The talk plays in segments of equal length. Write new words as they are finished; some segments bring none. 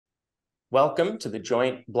Welcome to the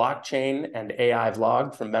joint blockchain and AI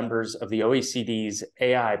vlog from members of the OECD's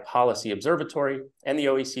AI Policy Observatory and the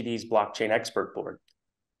OECD's Blockchain Expert Board.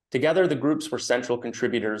 Together, the groups were central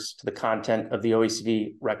contributors to the content of the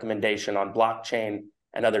OECD recommendation on blockchain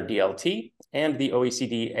and other DLT and the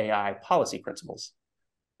OECD AI policy principles.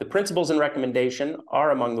 The principles and recommendation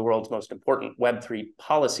are among the world's most important Web3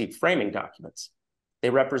 policy framing documents. They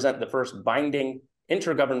represent the first binding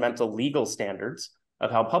intergovernmental legal standards of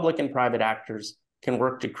how public and private actors can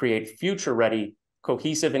work to create future-ready,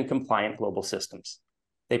 cohesive, and compliant global systems.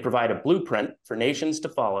 They provide a blueprint for nations to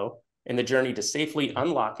follow in the journey to safely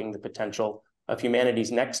unlocking the potential of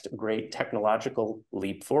humanity's next great technological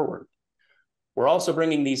leap forward. We're also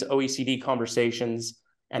bringing these OECD conversations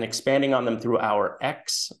and expanding on them through our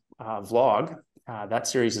X vlog. That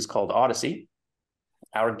series is called Odyssey.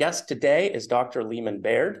 Our guest today is Dr. Leemon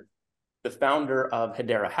Baird, the founder of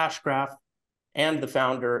Hedera Hashgraph, and the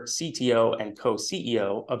founder, CTO, and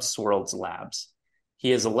co-CEO of Swirlds Labs.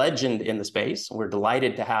 He is a legend in the space. We're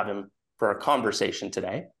delighted to have him for our conversation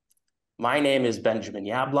today. My name is Benjamin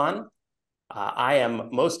Yablon. I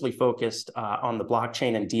am mostly focused on the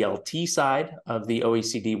blockchain and DLT side of the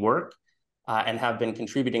OECD work and have been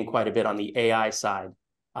contributing quite a bit on the AI side.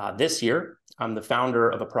 This year, I'm the founder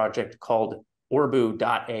of a project called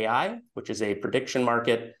Orbu.ai, which is a prediction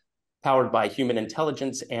market powered by human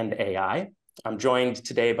intelligence and AI. I'm joined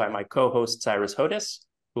today by my co-host, Cyrus Hodis,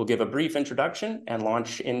 who will give a brief introduction and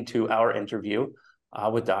launch into our interview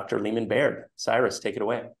with Dr. Leemon Baird. Cyrus, take it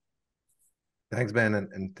away. Thanks, Ben,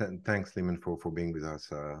 and thanks, Leemon, for being with us.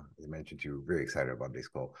 As I mentioned, you're very excited about this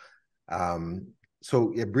call.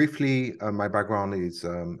 Briefly, my background is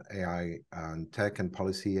AI and tech and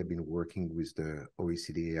policy. I've been working with the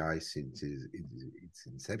OECD AI since its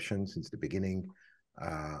inception, since the beginning,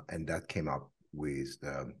 and that came up with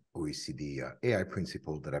the OECD AI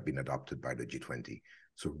principle that have been adopted by the G20.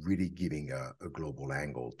 So really giving a global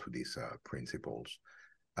angle to these principles.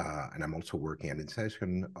 And I'm also working at the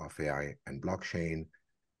intersection of AI and blockchain.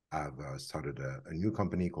 I've started a new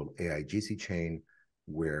company called AI GC Chain,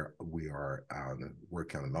 where we are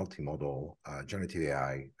working on a multimodal generative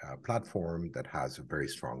AI platform that has a very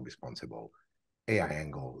strong responsible AI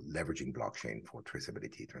angle, leveraging blockchain for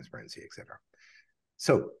traceability, transparency, etc.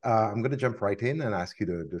 So I'm going to jump right in and ask you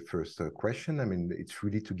the first question. I mean, it's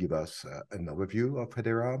really to give us an overview of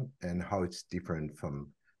Hedera and how it's different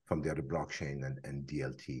from the other blockchain and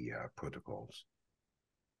DLT protocols.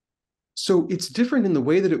 So it's different in the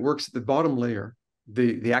way that it works at the bottom layer.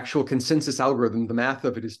 The actual consensus algorithm, the math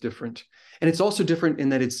of it is different. And it's also different in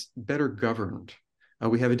that it's better governed.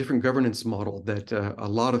 We have a different governance model that a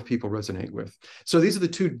lot of people resonate with. So these are the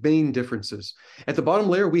two main differences. At the bottom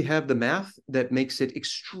layer, we have the math that makes it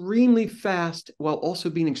extremely fast while also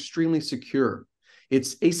being extremely secure.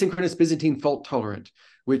 It's asynchronous Byzantine fault tolerant,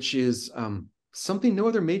 which is something no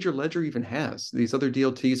other major ledger even has. These other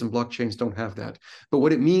DLTs and blockchains don't have that. But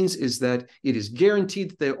what it means is that it is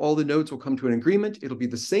guaranteed that all the nodes will come to an agreement. It'll be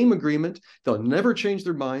the same agreement. They'll never change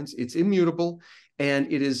their minds. It's immutable.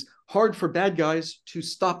 And it is hard for bad guys to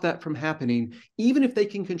stop that from happening, even if they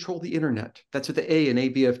can control the internet. That's what the A in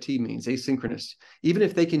ABFT means, asynchronous. Even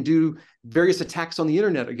if they can do various attacks on the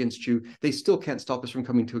internet against you, they still can't stop us from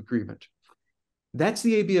coming to agreement. That's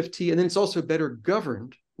the ABFT. And then it's also better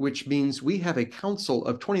governed, which means we have a council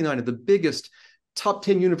of 29 of the biggest top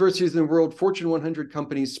 10 universities in the world, Fortune 100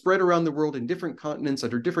 companies spread around the world in different continents,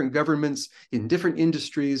 under different governments, in different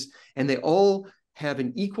industries, and they all have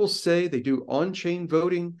an equal say. They do on-chain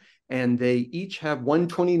voting, and they each have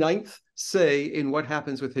 1/29th say in what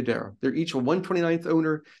happens with Hedera. They're each a 1/29th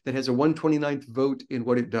owner that has a 1/29th vote in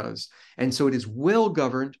what it does. And so it is well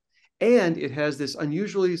governed, and it has this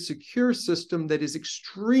unusually secure system that is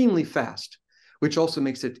extremely fast, which also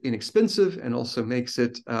makes it inexpensive and also makes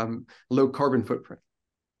it low carbon footprint.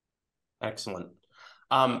 Excellent.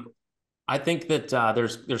 I think that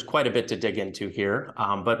there's quite a bit to dig into here,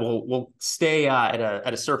 but we'll stay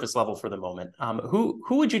at a surface level for the moment. Who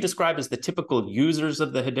would you describe as the typical users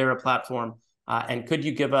of the Hedera platform? And could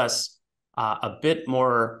you give us a bit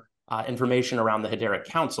more information around the Hedera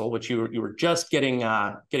Council, which you were just getting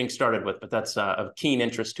started with, but that's of keen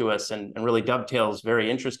interest to us and really dovetails very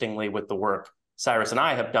interestingly with the work Cyrus and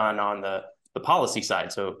I have done on the policy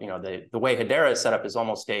side. So, you know, the way Hedera is set up is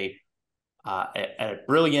almost a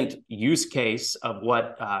brilliant use case of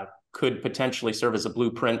what could potentially serve as a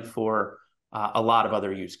blueprint for a lot of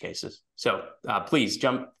other use cases. So please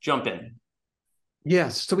jump in.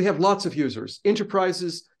 Yes, so we have lots of users,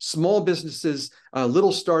 enterprises, small businesses,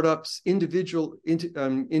 little startups, individuals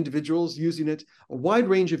using it, a wide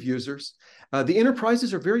range of users. The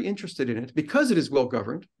enterprises are very interested in it because it is well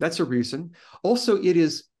governed. That's a reason. Also, it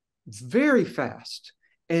is very fast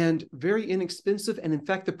and very inexpensive. And in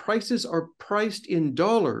fact, the prices are priced in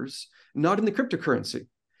dollars, not in the cryptocurrency.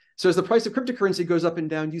 So as the price of cryptocurrency goes up and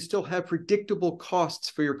down, you still have predictable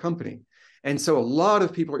costs for your company. And so a lot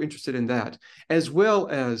of people are interested in that, as well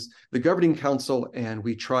as the governing council. And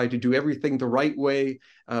we try to do everything the right way.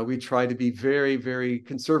 We try to be very, very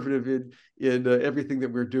conservative in everything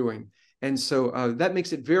that we're doing. And so that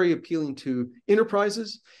makes it very appealing to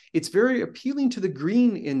enterprises. It's very appealing to the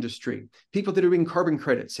green industry, people that are doing carbon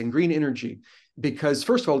credits and green energy, because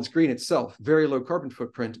first of all, it's green itself, very low carbon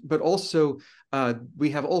footprint, but also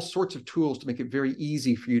we have all sorts of tools to make it very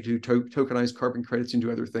easy for you to tokenize carbon credits and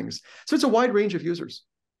do other things. So it's a wide range of users.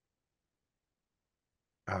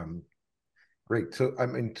 Great. So I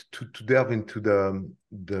mean, to delve into the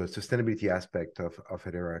sustainability aspect of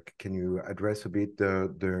Hedera, can you address a bit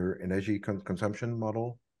the energy consumption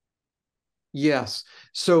model? Yes.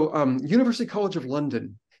 So University College of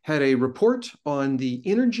London had a report on the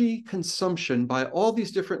energy consumption by all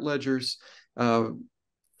these different ledgers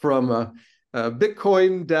from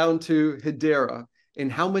Bitcoin down to Hedera, and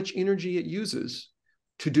how much energy it uses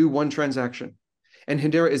to do one transaction. And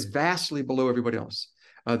Hedera is vastly below everybody else.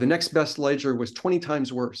 The next best ledger was 20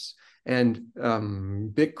 times worse, and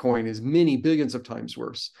Bitcoin is many billions of times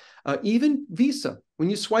worse. Even Visa, when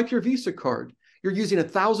you swipe your Visa card, you're using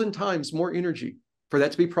 1,000 times more energy for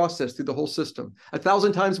that to be processed through the whole system,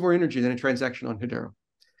 1,000 times more energy than a transaction on Hedera.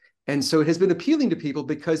 And so it has been appealing to people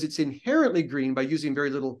because it's inherently green by using very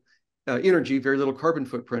little energy, very little carbon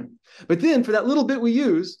footprint. But then for that little bit we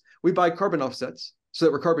use, we buy carbon offsets so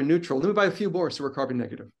that we're carbon neutral. Then we buy a few more so we're carbon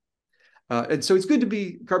negative. And so it's good to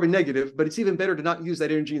be carbon negative, but it's even better to not use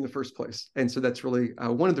that energy in the first place. And so that's really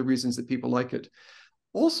one of the reasons that people like it.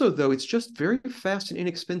 Also, though, it's just very fast and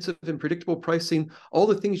inexpensive and predictable pricing, all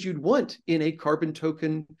the things you'd want in a carbon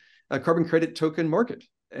credit token market.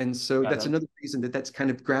 And so that's another reason that that's kind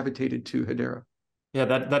of gravitated to Hedera. Yeah,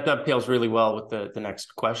 that dovetails really well with the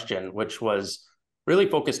next question, which was really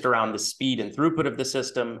focused around the speed and throughput of the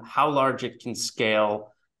system, how large it can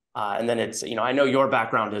scale. And then it's, I know your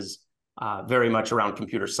background is very much around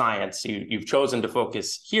computer science. You've chosen to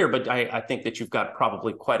focus here, but I think that you've got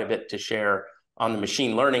probably quite a bit to share on the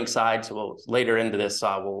machine learning side. So later into this,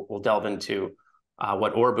 we'll delve into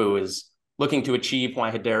what Orbu is looking to achieve, why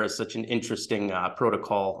Hedera is such an interesting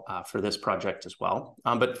protocol for this project as well.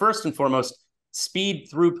 But first and foremost, speed,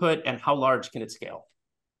 throughput, and how large can it scale?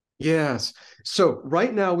 Yes. So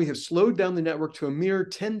right now we have slowed down the network to a mere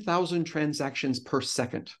 10,000 transactions per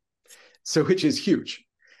second, so which is huge.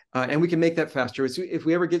 And we can make that faster. If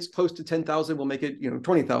we ever get close to 10,000, we'll make it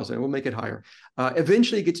 20,000. We'll make it higher.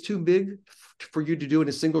 Eventually, it gets too big for you to do in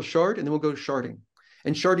a single shard, and then we'll go to sharding.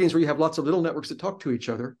 And sharding is where you have lots of little networks that talk to each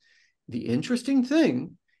other. The interesting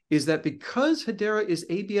thing is that because Hedera is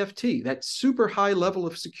ABFT, that super high level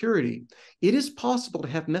of security, it is possible to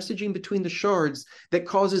have messaging between the shards that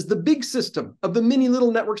causes the big system of the many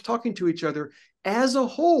little networks talking to each other as a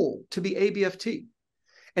whole to be ABFT.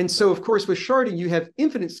 And so, of course, with sharding, you have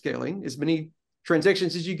infinite scaling. As many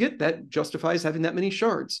transactions as you get, that justifies having that many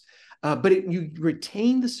shards. But you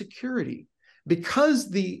retain the security.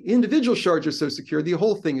 Because the individual shards are so secure, the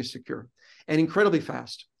whole thing is secure and incredibly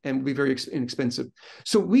fast and will be very inexpensive.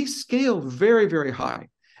 So we scale very, very high.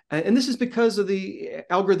 And this is because of the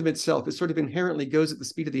algorithm itself. It sort of inherently goes at the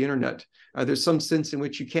speed of the internet. There's some sense in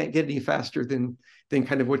which you can't get any faster than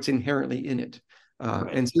kind of what's inherently in it.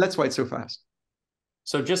 Right. And so that's why it's so fast.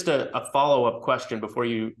 So just a follow-up question before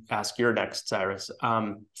you ask your next, Cyrus.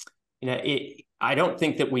 I don't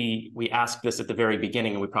think that we asked this at the very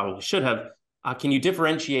beginning, and we probably should have. Can you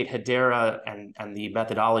differentiate Hedera and the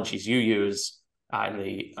methodologies you use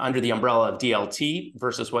under the umbrella of DLT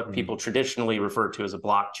versus what people traditionally refer to as a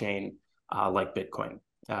blockchain like Bitcoin?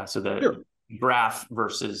 So the graph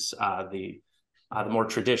versus the more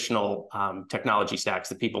traditional technology stacks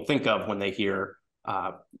that people think of when they hear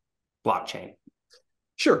blockchain.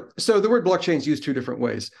 Sure. So the word blockchain is used two different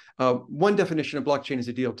ways. One definition of blockchain is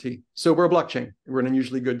a DLT. So we're a blockchain. We're an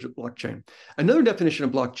unusually good blockchain. Another definition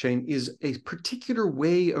of blockchain is a particular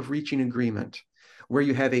way of reaching agreement where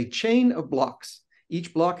you have a chain of blocks.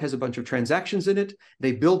 Each block has a bunch of transactions in it.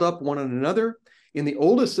 They build up one on another. In the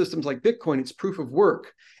oldest systems like Bitcoin, it's proof of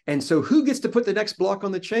work. And so who gets to put the next block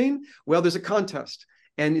on the chain? Well, there's a contest.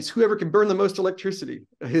 And it's whoever can burn the most electricity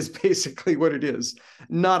is basically what it is.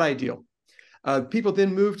 Not ideal. People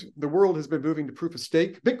then the world has been moving to proof of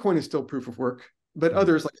stake. Bitcoin is still proof of work. but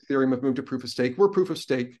others like Ethereum have moved to proof of stake. We're proof of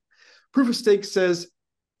stake. Proof of stake says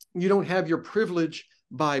you don't have your privilege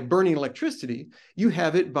by burning electricity, you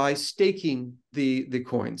have it by staking the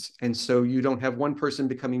coins. And so you don't have one person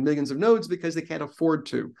becoming millions of nodes because they can't afford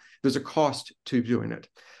to. There's a cost to doing it.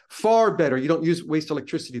 Far better, you don't waste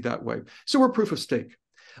electricity that way. So we're proof of stake.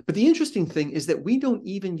 But the interesting thing is that we don't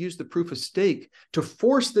even use the proof of stake to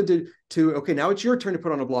force them to okay, now it's your turn to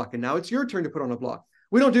put on a block, and now it's your turn to put on a block.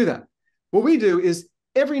 We don't do that. What we do is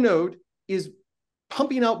every node is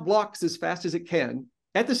pumping out blocks as fast as it can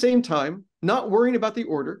at the same time, not worrying about the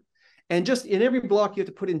order. And just in every block, you have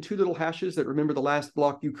to put in 2 little hashes that remember the last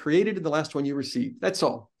block you created and the last one you received. That's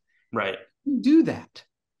all. Right. You do that.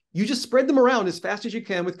 You just spread them around as fast as you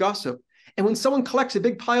can with gossip. And when someone collects a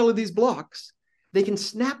big pile of these blocks, they can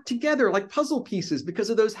snap together like puzzle pieces because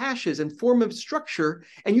of those hashes and form a structure.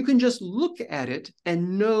 And you can just look at it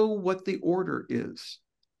and know what the order is.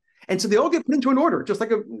 And so they all get put into an order, just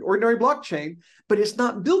like an ordinary blockchain, but it's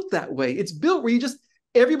not built that way. It's built where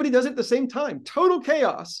everybody does it at the same time, total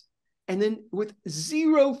chaos. And then with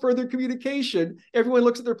zero further communication, everyone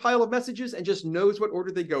looks at their pile of messages and just knows what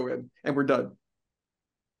order they go in, and we're done.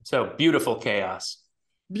 So beautiful chaos.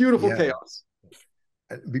 Beautiful chaos.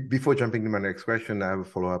 Before jumping to my next question, I have a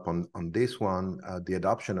follow-up on this one. The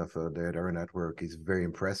adoption of the Hedera network is very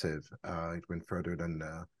impressive. It went further than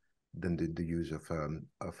the use of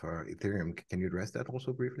Ethereum. Can you address that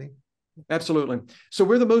also briefly? Absolutely. So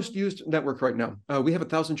we're the most used network right now. We have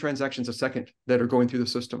 1,000 transactions a second that are going through the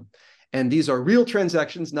system. And these are real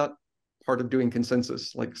transactions, not part of doing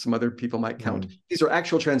consensus like some other people might count. These are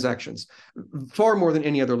actual transactions, far more than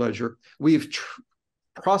any other ledger. We've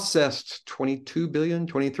processed 22 billion,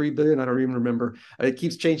 23 billion, I don't even remember. It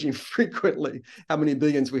keeps changing frequently how many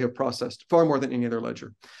billions we have processed, far more than any other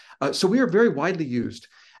ledger. So we are very widely used.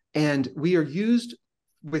 And we are used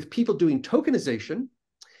with people doing tokenization.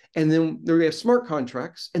 And then we have smart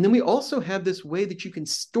contracts. And then we also have this way that you can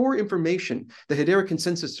store information, the Hedera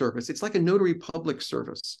consensus service. It's like a notary public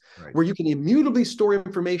service where you can immutably store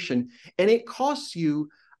information. And it costs you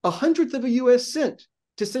 1/100th of a US cent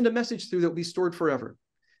to send a message through that will be stored forever,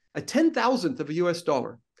 a 10,000th of a US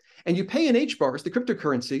dollar. And you pay in H-bars, the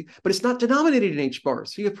cryptocurrency, but it's not denominated in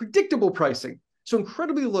H-bars. So you have predictable pricing. So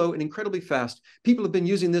incredibly low and incredibly fast. People have been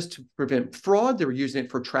using this to prevent fraud. They were using it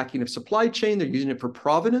for tracking of supply chain. They're using it for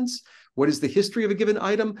provenance. What is the history of a given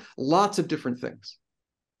item? Lots of different things.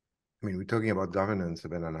 I mean, we're talking about governance,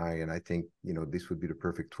 Ben and I think, this would be the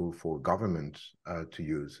perfect tool for government to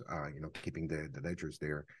use, keeping the ledgers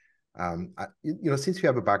there. Since you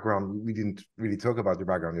have a background, we didn't really talk about your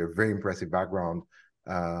background. You have a very impressive background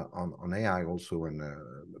on AI also, and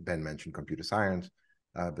Ben mentioned computer science.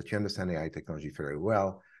 But you understand AI technology very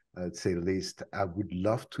well, to say the least. I would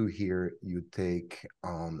love to hear you take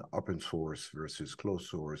on open source versus closed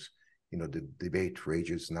source. The debate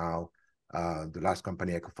rages now. The last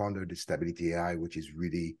company I co-founded is Stability AI, which is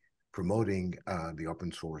really promoting the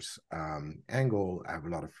open source angle. I have a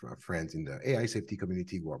lot of friends in the AI safety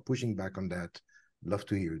community who are pushing back on that. Love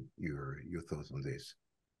to hear your thoughts on this.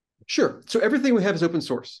 Sure. So everything we have is open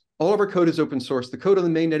source. All of our code is open source. The code on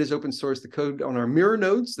the mainnet is open source. The code on our mirror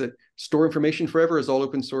nodes that store information forever is all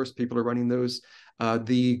open source. People are running those. All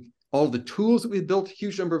the tools that we've built,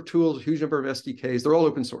 huge number of tools, huge number of SDKs, they're all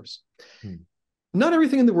open source. Not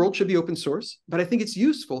everything in the world should be open source, but I think it's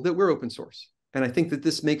useful that we're open source. And I think that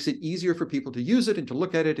this makes it easier for people to use it and to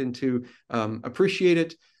look at it and to appreciate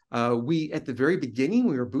it. At the very beginning,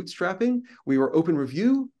 we were bootstrapping. We were open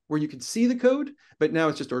review, where you could see the code, but now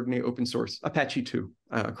it's just ordinary open source, Apache 2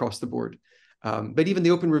 across the board. But even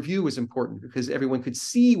the open review was important because everyone could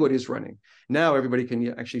see what is running. Now everybody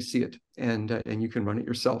can actually see it, and you can run it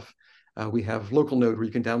yourself. We have local node where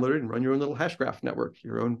you can download it and run your own little hashgraph network,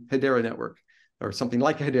 your own Hedera network, or something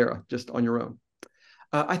like Hedera, just on your own.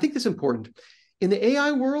 I think that's important. In the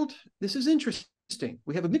AI world, this is interesting.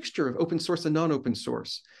 We have a mixture of open source and non-open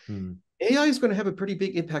source. AI is going to have a pretty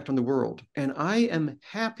big impact on the world, and I am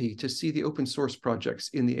happy to see the open source projects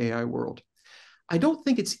in the AI world. I don't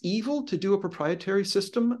think it's evil to do a proprietary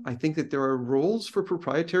system. I think that there are roles for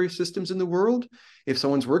proprietary systems in the world. If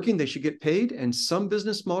someone's working, they should get paid, and some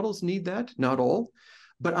business models need that, not all.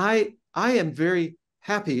 But I am very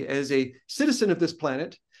happy as a citizen of this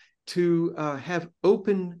planet to have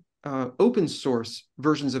open source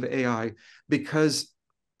versions of AI, because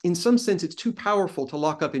in some sense, it's too powerful to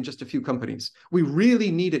lock up in just a few companies. We really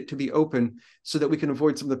need it to be open so that we can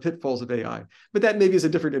avoid some of the pitfalls of AI. But that maybe is a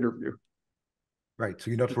different interview. Right. So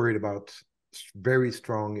you're not worried about very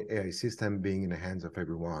strong AI system being in the hands of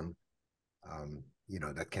everyone,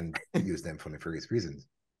 that can use them for nefarious reasons.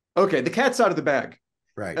 Okay, the cat's out of the bag.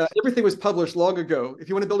 Right. Everything was published long ago. If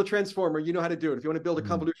you want to build a transformer, you know how to do it. If you want to build a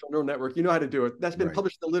convolutional neural network, you know how to do it. That's been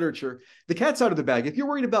published in the literature. The cat's out of the bag. If you're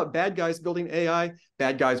worried about bad guys building AI,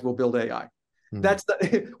 bad guys will build AI. That's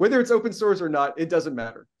whether it's open source or not, it doesn't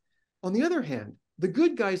matter. On the other hand, the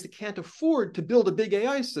good guys that can't afford to build a big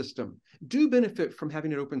AI system do benefit from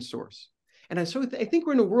having it open source. And I think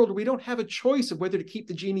we're in a world where we don't have a choice of whether to keep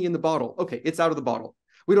the genie in the bottle. Okay, it's out of the bottle.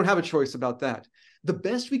 We don't have a choice about that. The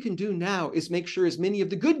best we can do now is make sure as many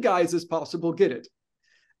of the good guys as possible get it,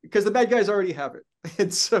 because the bad guys already have it.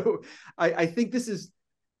 And so I think this is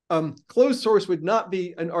closed source would not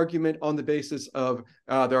be an argument on the basis of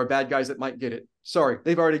there are bad guys that might get it. Sorry,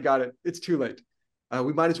 they've already got it. It's too late.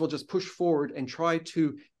 We might as well just push forward and try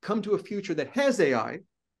to come to a future that has AI.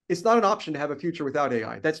 It's not an option to have a future without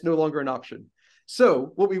AI. That's no longer an option.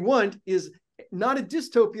 So what we want is not a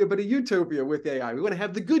dystopia, but a utopia with AI. We want to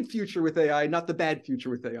have the good future with AI, not the bad future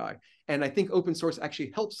with AI. And I think open source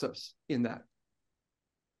actually helps us in that.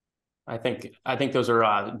 I think those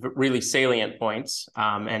are really salient points.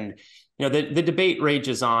 And the debate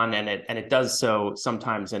rages on, and it does so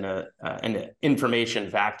sometimes in an information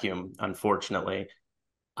vacuum, unfortunately.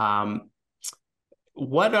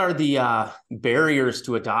 What are the barriers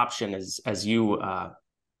to adoption as you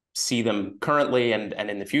see them currently and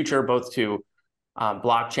in the future, both to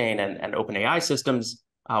blockchain and open AI systems?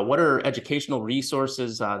 What are educational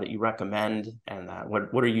resources that you recommend, and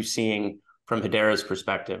what are you seeing from Hedera's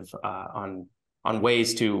perspective on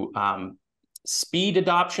ways to speed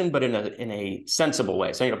adoption, but in a sensible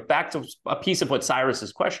way? So back to a piece of what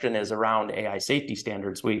Cyrus's question is around AI safety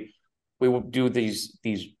standards. We will do these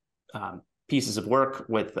pieces of work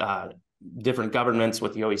with different governments,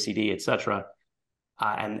 with the OECD, et cetera,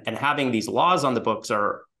 and having these laws on the books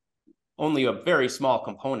are only a very small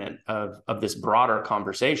component of this broader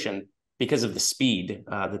conversation because of the speed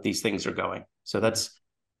that these things are going. So that's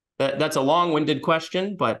a long-winded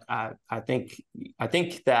question, but I think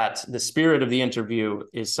that the spirit of the interview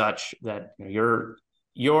is such that your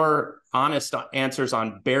honest answers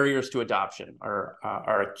on barriers to adoption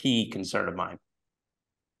are a key concern of mine.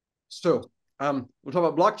 So we'll talk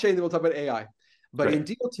about blockchain, then we'll talk about AI. But Great. In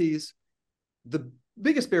DLTs, the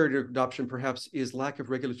biggest barrier to adoption perhaps is lack of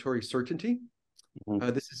regulatory certainty.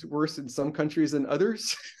 This is worse in some countries than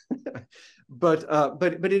others, but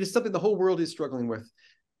it is something the whole world is struggling with.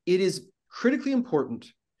 It is critically important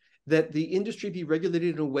that the industry be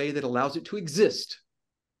regulated in a way that allows it to exist,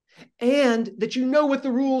 and that you know what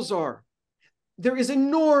the rules are. There is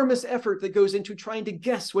enormous effort that goes into trying to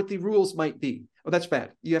guess what the rules might be. Oh, that's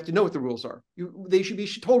bad. You have to know what the rules are. They should be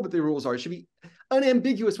told what the rules are. It should be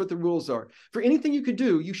unambiguous what the rules are. For anything you could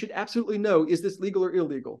do, you should absolutely know, is this legal or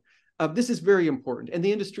illegal? This is very important. And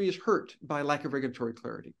the industry is hurt by lack of regulatory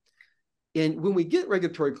clarity. And when we get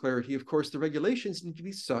regulatory clarity, of course, the regulations need to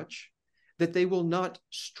be such that they will not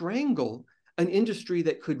strangle an industry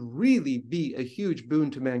that could really be a huge boon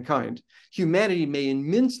to mankind. Humanity may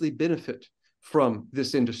immensely benefit from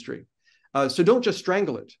this industry. So don't just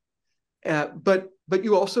strangle it. But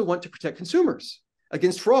you also want to protect consumers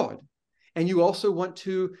against fraud. And you also want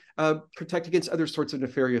to protect against other sorts of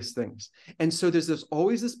nefarious things. And so there's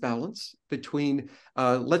always this balance between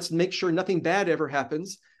let's make sure nothing bad ever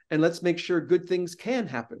happens, and let's make sure good things can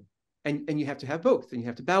happen. And you have to have both, and you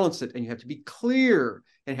have to balance it, and you have to be clear,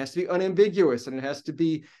 and it has to be unambiguous, and it has to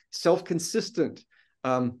be self-consistent.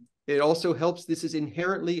 It also helps, this is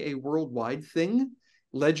inherently a worldwide thing.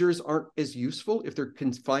 Ledgers aren't as useful if they're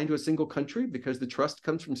confined to a single country because the trust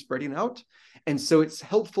comes from spreading out. And so it's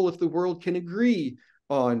helpful if the world can agree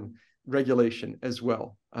on regulation as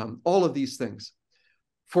well. All of these things.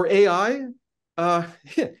 For AI,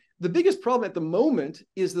 the biggest problem at the moment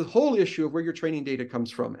is the whole issue of where your training data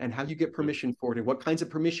comes from and how you get permission for it and what kinds of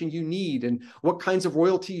permission you need and what kinds of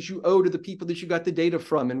royalties you owe to the people that you got the data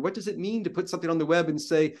from. And what does it mean to put something on the web and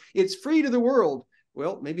say, it's free to the world?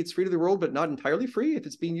 Well, maybe it's free to the world, but not entirely free if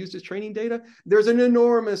it's being used as training data. There's an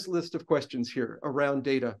enormous list of questions here around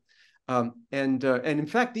data. And in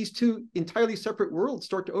fact, these two entirely separate worlds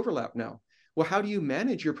start to overlap now. Well, how do you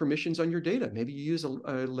manage your permissions on your data? Maybe you use a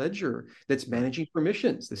ledger that's managing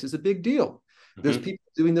permissions. This is a big deal. There's people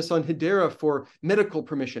doing this on Hedera for medical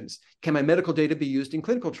permissions. Can my medical data be used in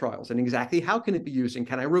clinical trials? And exactly how can it be used? And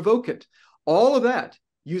can I revoke it? All of that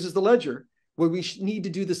uses the ledger, where we need to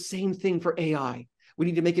do the same thing for AI. We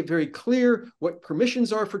need to make it very clear what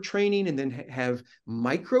permissions are for training, and then have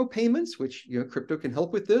micro payments, which crypto can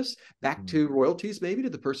help with this, back to royalties, maybe to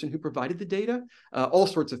the person who provided the data, all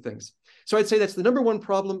sorts of things. So I'd say that's the number one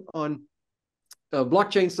problem on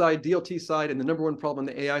blockchain side, DLT side, and the number one problem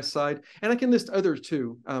on the AI side. And I can list others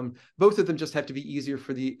too. Both of them just have to be easier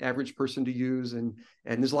for the average person to use. And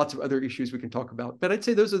there's lots of other issues we can talk about. But I'd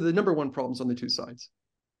say those are the number one problems on the two sides.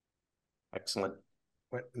 Excellent.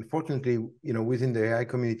 Well, unfortunately, within the AI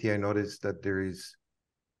community, I noticed that there is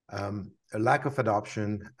a lack of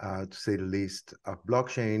adoption, to say the least, of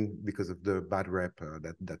blockchain because of the bad rep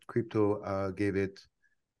that crypto gave it,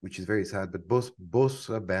 which is very sad. But both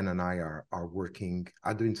Ben and I are working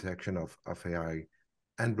at the intersection of AI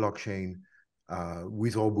and blockchain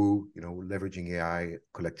with Obu, leveraging AI,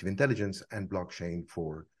 collective intelligence, and blockchain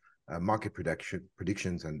for market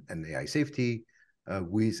predictions and AI safety,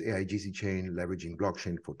 with AI GC chain, leveraging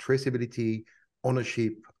blockchain for traceability,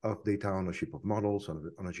 ownership of data, ownership of models,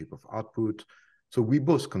 ownership of output. So we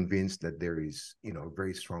both convinced that there is, a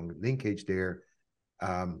very strong linkage there.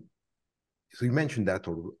 So you mentioned that,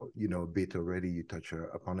 a bit already. You touch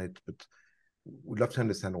upon it, but would love to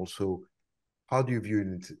understand also, how do you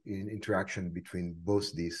view in interaction between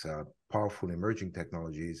both these powerful emerging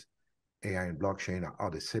technologies, AI and blockchain? Are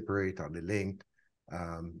they separate? Are they linked?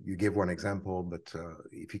 You gave one example, but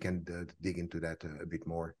if you can dig into that a bit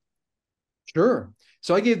more. Sure.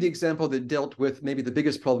 So I gave the example that dealt with maybe the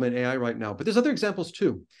biggest problem in AI right now, but there's other examples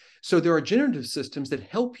too. So there are generative systems that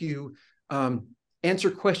help you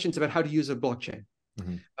answer questions about how to use a blockchain.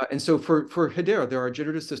 Mm-hmm. And so for Hedera, there are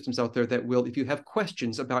generative systems out there that will, if you have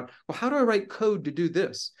questions about, well, how do I write code to do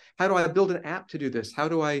this? How do I build an app to do this? How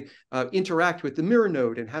do I interact with the mirror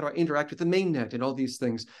node? And how do I interact with the mainnet and all these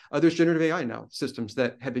things? There's generative AI now systems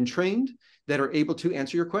that have been trained that are able to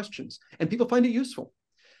answer your questions, and people find it useful.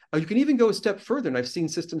 You can even go a step further, and I've seen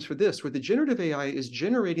systems for this, where the generative AI is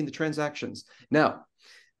generating the transactions. Now,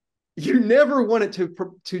 you never want it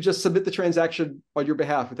to just submit the transaction on your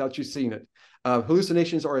behalf without you seeing it.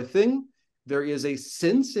 Hallucinations are a thing. There is a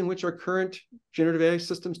sense in which our current generative AI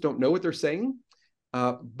systems don't know what they're saying.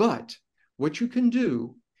 But what you can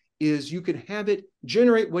do is you can have it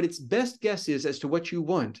generate what its best guess is as to what you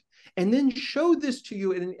want, and then show this to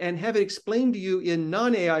you and have it explained to you in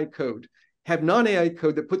non-AI code. Have non-AI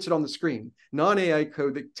code that puts it on the screen, non-AI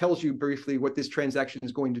code that tells you briefly what this transaction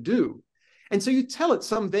is going to do. And so you tell it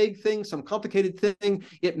some vague thing, some complicated thing,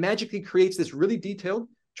 it magically creates this really detailed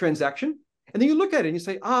transaction. And then you look at it and you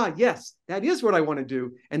say, yes, that is what I want to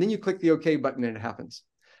do. And then you click the OK button and it happens.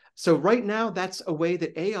 So right now, that's a way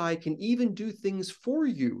that AI can even do things for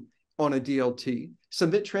you on a DLT,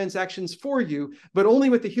 submit transactions for you, but only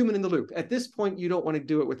with the human in the loop. At this point, you don't want to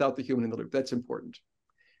do it without the human in the loop. That's important.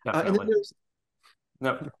 And then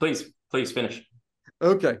no, please finish.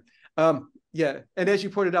 Okay. Yeah. And as you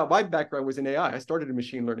pointed out, my background was in AI. I started in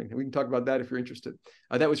machine learning, and we can talk about that if you're interested.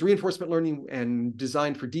 That was reinforcement learning and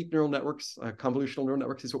designed for deep neural networks. Convolutional neural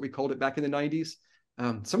networks is what we called it back in the 90s.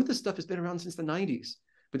 Some of this stuff has been around since the 90s,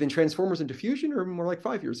 but then transformers and diffusion are more like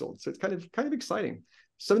 5 years old. So it's kind of exciting.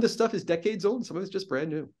 Some of this stuff is decades old, and some of it's just brand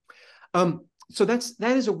new. So that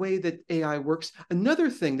is a way that AI works. Another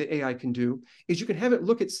thing that AI can do is you can have it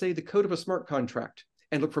look at, say, the code of a smart contract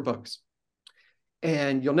and look for bugs.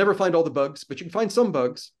 And you'll never find all the bugs, but you can find some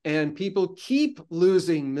bugs. And people keep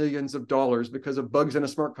losing millions of dollars because of bugs in a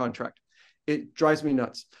smart contract. It drives me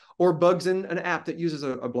nuts. Or bugs in an app that uses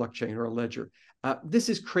a blockchain or a ledger. This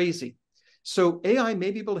is crazy. So AI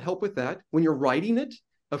may be able to help with that. When you're writing it,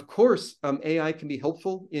 of course, AI can be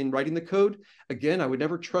helpful in writing the code. Again, I would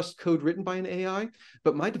never trust code written by an AI,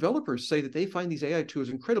 but my developers say that they find these AI tools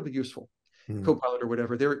incredibly useful. Copilot or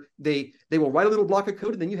whatever. They will write a little block of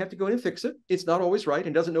code and then you have to go in and fix it. It's not always right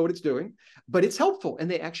and doesn't know what it's doing, but it's helpful.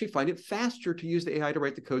 And they actually find it faster to use the AI to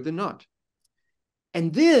write the code than not.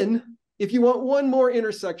 And then if you want one more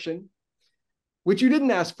intersection, which you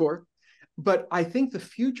didn't ask for, but I think the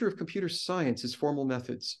future of computer science is formal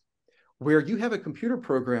methods, where you have a computer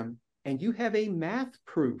program and you have a math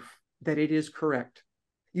proof that it is correct.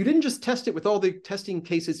 You didn't just test it with all the testing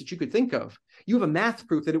cases that you could think of. You have a math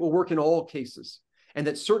proof that it will work in all cases and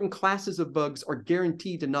that certain classes of bugs are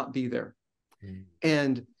guaranteed to not be there.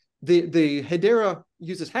 And the Hedera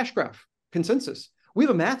uses hashgraph consensus. We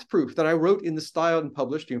have a math proof that I wrote in the style and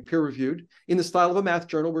published, peer-reviewed, in the style of a math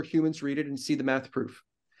journal where humans read it and see the math proof.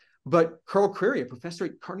 But Carl Crary, a professor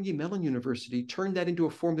at Carnegie Mellon University, turned that into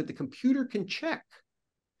a form that the computer can check.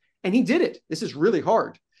 And he did it. This is really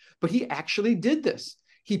hard, but he actually did this.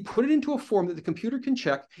 He put it into a form that the computer can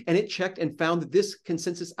check, and it checked and found that this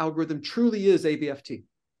consensus algorithm truly is ABFT.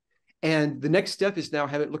 And the next step is now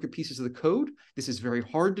have it look at pieces of the code. This is very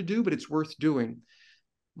hard to do, but it's worth doing.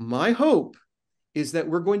 My hope is that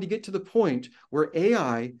we're going to get to the point where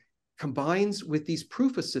AI combines with these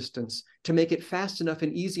proof assistants to make it fast enough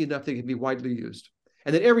and easy enough that it can be widely used.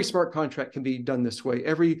 and that every smart contract can be done this way.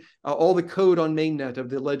 All the code on mainnet of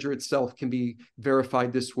the ledger itself can be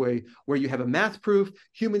verified this way, where you have a math proof,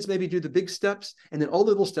 humans maybe do the big steps, and then all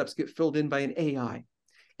the little steps get filled in by an AI.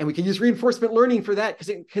 And we can use reinforcement learning for that because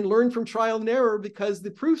it can learn from trial and error because the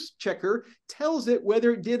proofs checker tells it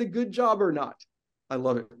whether it did a good job or not. I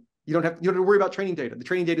love it. You don't have to worry about training data. The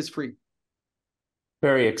training data is free.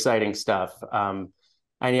 Very exciting stuff. And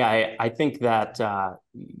yeah, I think that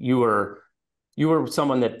you were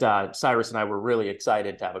someone that Cyrus and I were really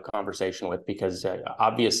excited to have a conversation with, because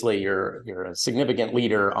obviously you're a significant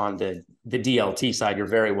leader on the DLT side. You're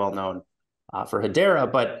very well known for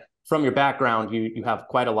Hedera, but from your background, you have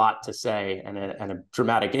quite a lot to say and a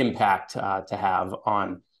dramatic impact to have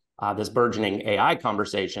on this burgeoning AI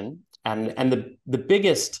conversation. And the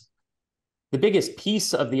biggest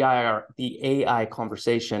piece of the AI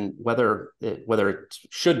conversation, whether it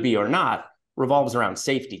should be or not, revolves around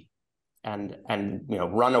safety and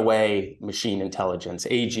runaway machine intelligence,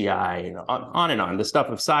 AGI, on and on, the stuff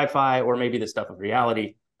of sci-fi or maybe the stuff of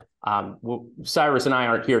reality. Cyrus and I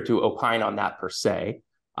aren't here to opine on that per se,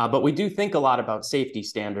 but we do think a lot about safety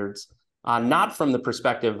standards, not from the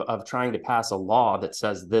perspective of trying to pass a law that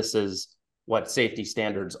says this is what safety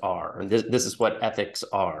standards are, and this is what ethics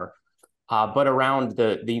are, but around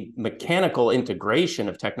the mechanical integration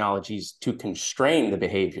of technologies to constrain the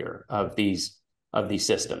behavior of these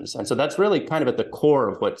systems. And so that's really kind of at the core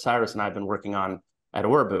of what Cyrus and I have been working on at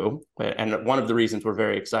Orbu. And one of the reasons we're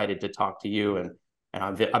very excited to talk to you, and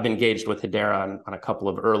I've engaged with Hedera on a couple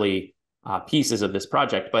of early pieces of this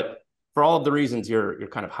project. But for all of the reasons you're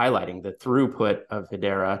kind of highlighting, the throughput of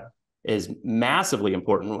Hedera is massively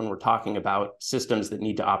important when we're talking about systems that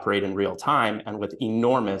need to operate in real time and with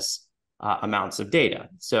enormous amounts of data.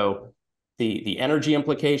 So the energy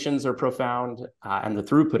implications are profound, and the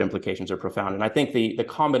throughput implications are profound. And I think the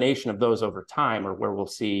combination of those over time are where we'll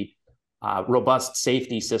see robust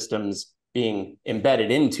safety systems being embedded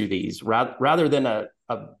into these, rather than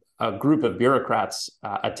a group of bureaucrats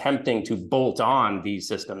attempting to bolt on these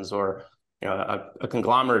systems, or a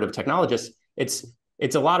conglomerate of technologists.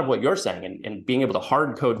 It's a lot of what you're saying, and being able to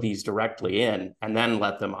hard code these directly in and then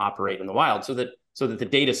let them operate in the wild, so that the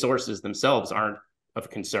data sources themselves aren't of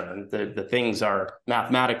concern. The things are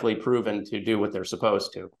mathematically proven to do what they're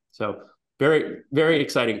supposed to. So very, very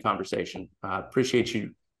exciting conversation. Appreciate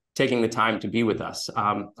you taking the time to be with us.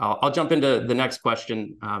 I'll jump into the next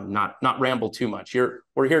question, not ramble too much.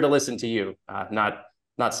 We're here to listen to you, not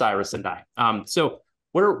Cyrus and I. So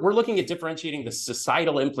we're looking at differentiating the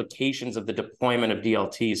societal implications of the deployment of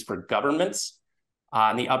DLTs for governments,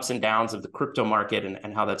 and the ups and downs of the crypto market,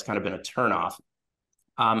 and how that's kind of been a turnoff.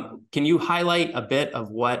 Can you highlight a bit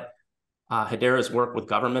of what Hedera's work with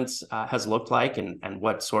governments has looked like, and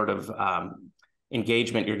what sort of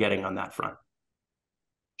engagement you're getting on that front?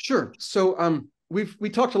 Sure. So we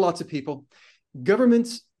talked to lots of people.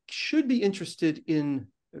 Governments should be interested in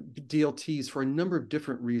DLTs for a number of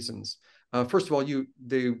different reasons. First of all,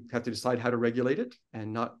 they have to decide how to regulate it,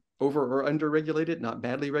 and not over or under regulate it, not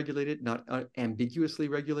badly regulate it, not ambiguously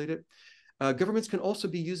regulate it. Governments can also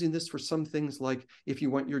be using this for some things, like if you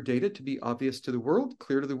want your data to be obvious to the world,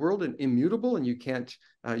 clear to the world, and immutable, and you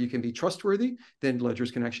can be trustworthy, then ledgers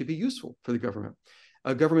can actually be useful for the government.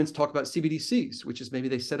 Governments talk about CBDCs, which is maybe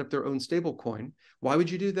they set up their own stable coin. Why would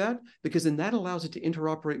you do that? Because then that allows it to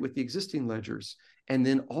interoperate with the existing ledgers. And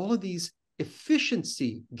then all of these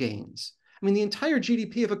efficiency gains. I mean, the entire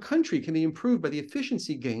GDP of a country can be improved by the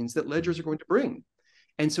efficiency gains that ledgers are going to bring.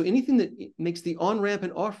 And so anything that makes the on-ramp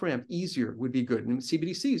and off-ramp easier would be good. And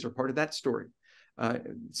CBDCs are part of that story.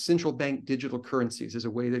 Central bank digital currencies is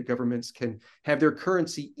a way that governments can have their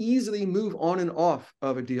currency easily move on and off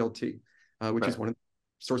of a DLT, which is one of the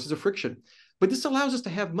sources of friction. But this allows us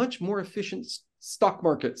to have much more efficient stock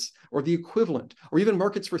markets, or the equivalent, or even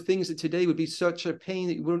markets for things that today would be such a pain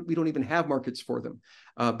that we don't even have markets for them.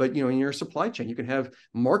 But in your supply chain, you can have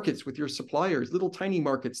markets with your suppliers, little tiny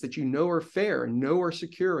markets that are fair, and are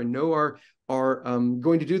secure, and are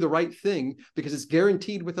going to do the right thing because it's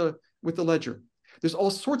guaranteed with the ledger. There's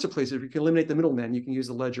all sorts of places where you can eliminate the middleman. You can use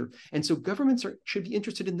the ledger. And so governments should be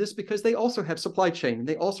interested in this because they also have supply chain.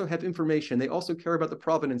 They also have information. They also care about the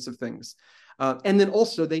provenance of things. And then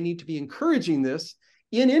also they need to be encouraging this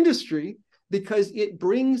in industry because it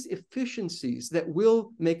brings efficiencies that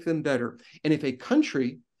will make them better. And if a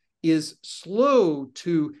country is slow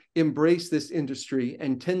to embrace this industry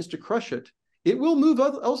and tends to crush it, it will move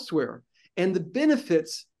elsewhere. And the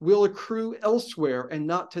benefits will accrue elsewhere and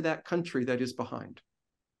not to that country that is behind.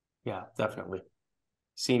 Yeah, definitely.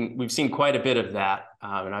 We've seen quite a bit of that,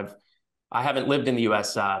 and I haven't lived in the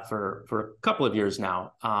U.S. for a couple of years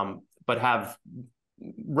now, but have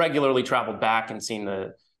regularly traveled back and seen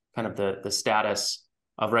the kind of the status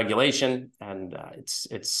of regulation, and it's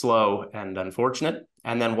slow and unfortunate.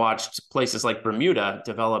 And then watched places like Bermuda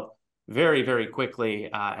develop very, very quickly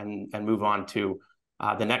and move on to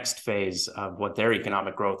the next phase of what their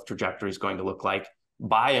economic growth trajectory is going to look like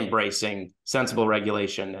by embracing sensible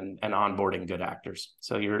regulation and onboarding good actors.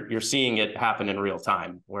 So you're seeing it happen in real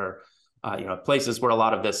time, where places where a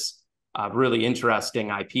lot of this really interesting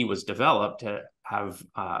IP was developed have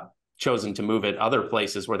chosen to move it other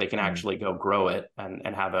places where they can actually go grow it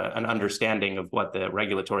and have an understanding of what the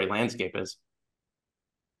regulatory landscape is.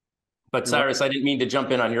 But Cyrus, I didn't mean to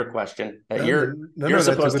jump in on your question. You're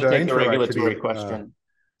supposed to take the regulatory question.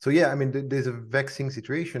 So yeah, I mean, there's a vexing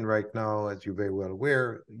situation right now, as you're very well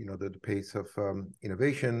aware. The pace of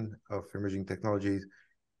innovation of emerging technologies,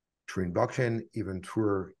 true in blockchain, even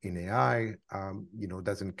truer in AI,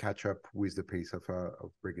 doesn't catch up with the pace of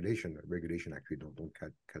regulation. Regulation actually don't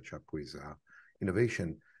catch up with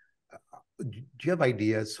innovation. Do you have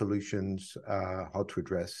ideas, solutions, how to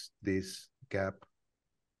address this gap?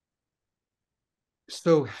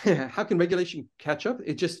 So how can regulation catch up?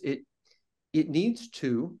 It needs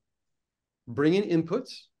to bring in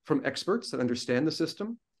inputs from experts that understand the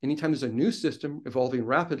system. Anytime there's a new system evolving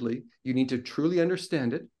rapidly, you need to truly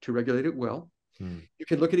understand it to regulate it well. You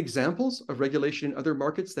can look at examples of regulation in other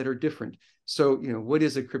markets that are different. So, what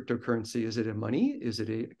is a cryptocurrency? Is it a money? Is it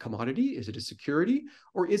a commodity? Is it a security?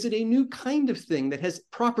 Or is it a new kind of thing that has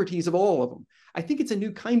properties of all of them? I think it's a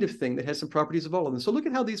new kind of thing that has some properties of all of them. So look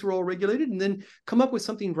at how these were all regulated and then come up with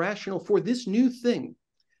something rational for this new thing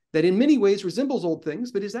that in many ways resembles old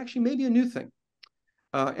things, but is actually maybe a new thing.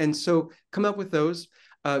 And so come up with those,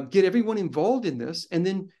 get everyone involved in this, and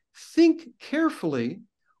then think carefully.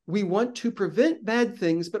 We want to prevent bad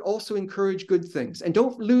things, but also encourage good things. And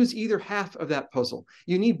don't lose either half of that puzzle.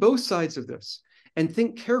 You need both sides of this. And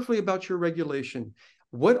think carefully about your regulation.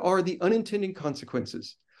 What are the unintended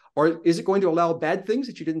consequences? Or is it going to allow bad things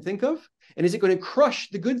that you didn't think of? And is it going to crush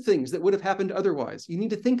the good things that would have happened otherwise? You need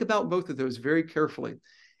to think about both of those very carefully.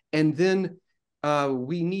 And then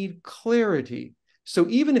we need clarity. So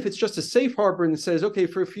even if it's just a safe harbor and it says, okay,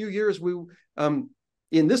 for a few years,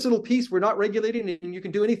 in this little piece, we're not regulating and you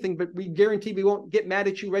can do anything, but we guarantee we won't get mad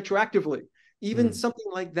at you retroactively. Even something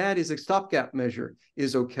like that is a stopgap measure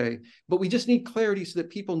is okay. But we just need clarity so that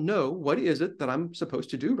people know what is it that I'm supposed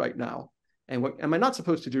to do right now and what am I not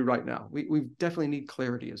supposed to do right now. We definitely need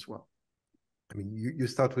clarity as well. I mean, you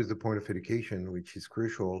start with the point of education, which is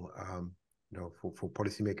crucial. For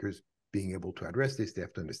policymakers being able to address this, they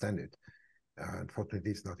have to understand it.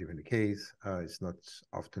 Unfortunately, it's not even the case. It's not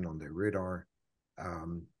often on their radar.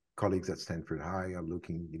 Colleagues at Stanford High are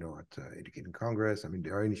looking, at educating Congress. I mean,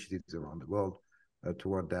 there are initiatives around the world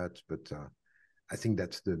toward that, but I think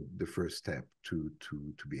that's the first step to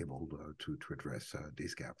be able to address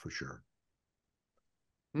this gap for sure.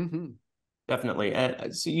 Definitely.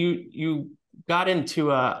 So you got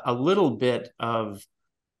into a little bit of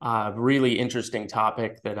a really interesting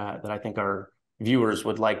topic that I think our viewers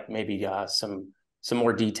would like maybe some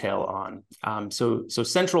more detail on. So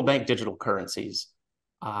central bank digital currencies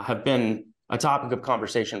have been a topic of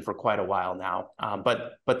conversation for quite a while now,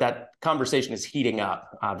 but that conversation is heating up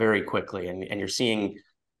very quickly, and you're seeing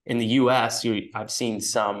in the U.S. I've seen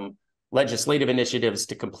some legislative initiatives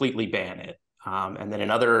to completely ban it, and then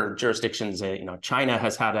in other jurisdictions, China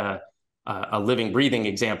has had a living, breathing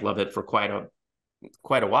example of it for quite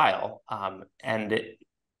a while, and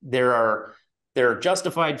there are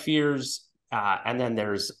justified fears. And then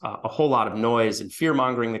there's a whole lot of noise and fear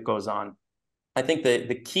mongering that goes on. I think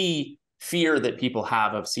the key fear that people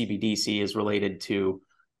have of CBDC is related to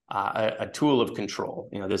a tool of control.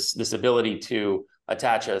 This ability to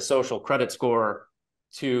attach a social credit score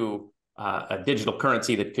to a digital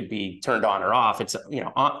currency that could be turned on or off. It's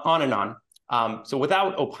on and on. So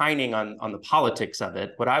without opining on the politics of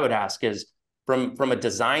it, what I would ask is from a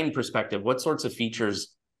design perspective, what sorts of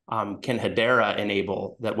features can Hedera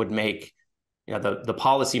enable that would make the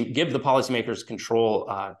policy, give the policymakers control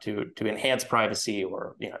to enhance privacy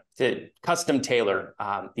or to custom tailor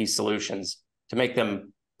these solutions to make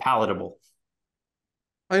them palatable?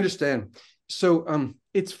 I understand. So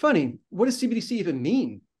it's funny. What does CBDC even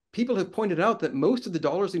mean? People have pointed out that most of the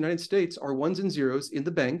dollars in the United States are ones and zeros in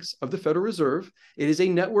the banks of the Federal Reserve. It is a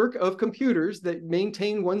network of computers that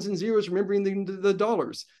maintain ones and zeros, remembering the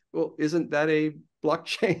dollars. Well, isn't that a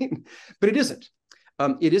blockchain? But it isn't.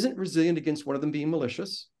 It isn't resilient against one of them being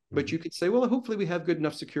malicious, but you could say, well, hopefully we have good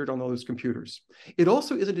enough security on all those computers. It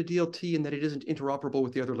also isn't a DLT in that it isn't interoperable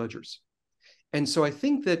with the other ledgers. And so I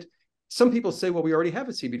think that some people say, well, we already have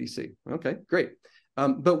a CBDC. Okay, great.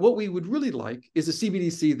 But what we would really like is a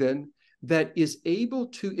CBDC then that is able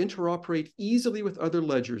to interoperate easily with other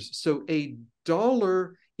ledgers. So a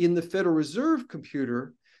dollar in the Federal Reserve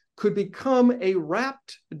computer could become a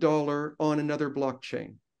wrapped dollar on another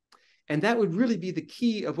blockchain. And that would really be the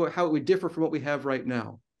key of how it would differ from what we have right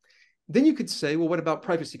now. Then you could say, well, what about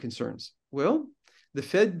privacy concerns? Well, the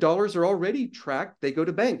Fed dollars are already tracked. They go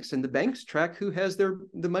to banks, and the banks track who has the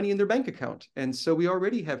money in their bank account. And so we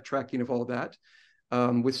already have tracking of all that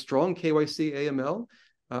with strong KYC AML.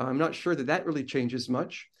 I'm not sure that that really changes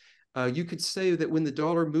much. You could say that when the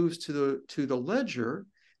dollar moves to the ledger,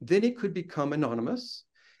 then it could become anonymous.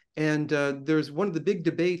 And there's one of the big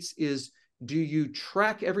debates is, do you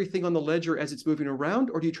track everything on the ledger as it's moving around,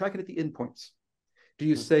 or do you track it at the endpoints? Do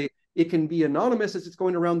you say it can be anonymous as it's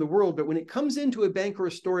going around the world, but when it comes into a bank or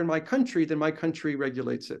a store in my country, then my country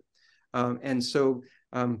regulates it? And so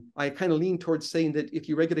I kind of lean towards saying that if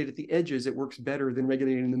you regulate at the edges, it works better than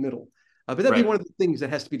regulating in the middle. But that'd be one of the things that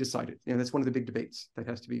has to be decided. And that's one of the big debates that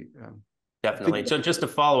has to be. Definitely. So just to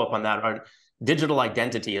follow up on that, digital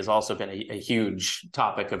identity has also been a huge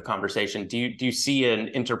topic of conversation. Do you see an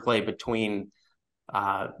interplay between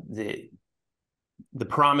the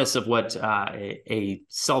promise of what a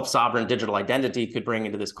self-sovereign digital identity could bring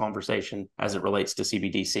into this conversation as it relates to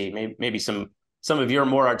CBDC? Maybe some of your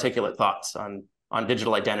more articulate thoughts on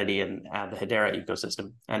digital identity and the Hedera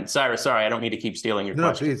ecosystem. And Cyrus, sorry, I don't mean to keep stealing your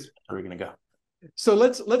question. Please. Where are we going to go? So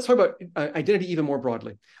let's talk about identity even more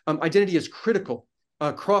broadly. Identity is critical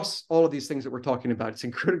across all of these things that we're talking about.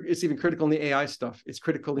 It's even critical in the AI stuff. It's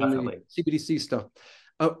critical in the CBDC stuff.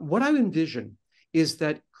 What I envision is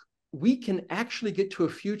that we can actually get to a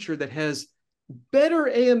future that has better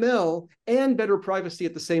AML and better privacy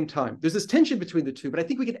at the same time. There's this tension between the two, but I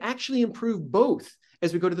think we can actually improve both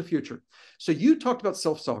as we go to the future. So you talked about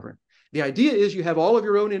self-sovereign. The idea is you have all of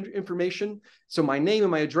your own information. So my name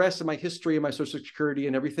and my address and my history and my social security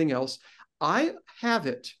and everything else, I have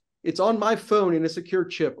it. It's on my phone in a secure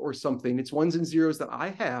chip or something. It's ones and zeros that I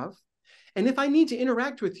have. And if I need to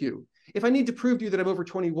interact with you, if I need to prove to you that I'm over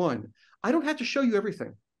 21, I don't have to show you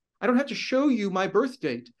everything. I don't have to show you my birth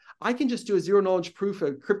date. I can just do a zero knowledge proof,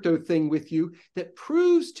 a crypto thing with you that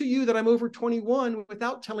proves to you that I'm over 21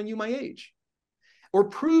 without telling you my age, or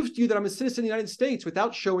proves to you that I'm a citizen of the United States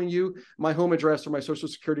without showing you my home address or my social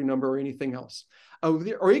security number or anything else.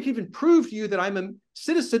 Or it can even prove to you that I'm a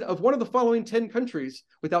citizen of one of the following 10 countries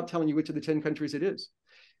without telling you which of the 10 countries it is.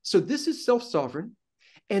 So this is self-sovereign.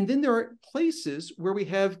 And then there are places where we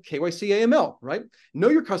have KYC AML, right? Know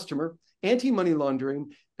your customer, anti-money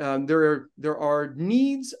laundering. There are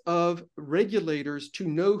needs of regulators to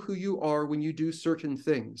know who you are when you do certain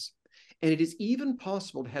things. And it is even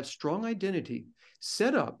possible to have strong identity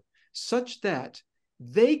set up such that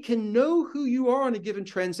they can know who you are on a given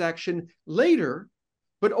transaction later,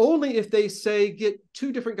 but only if they say get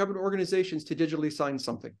two different government organizations to digitally sign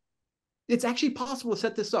something. It's actually possible to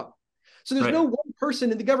set this up. So there's no one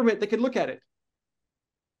person in the government that can look at it.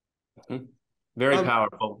 Very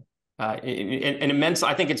powerful. And immense.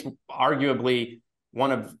 I think it's arguably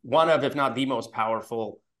one of, if not the most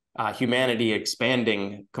powerful humanity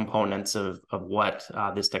expanding components of what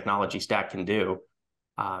this technology stack can do.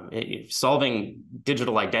 Solving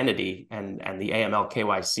digital identity and the AML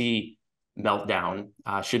KYC meltdown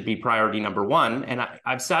should be priority number one. And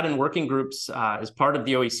I've sat in working groups as part of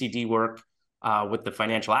the OECD work with the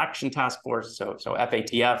Financial Action Task Force. So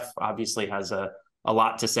FATF obviously has a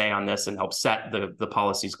lot to say on this and help set the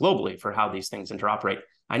policies globally for how these things interoperate.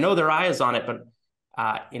 I know their eye is on it, but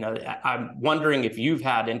I'm wondering if you've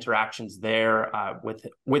had interactions there with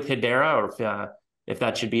Hedera, or if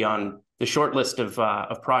that should be on the short list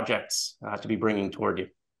of projects to be bringing toward you.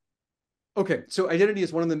 Okay, so identity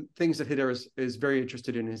is one of the things that Hedera is very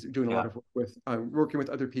interested in, is doing a lot of work with, working with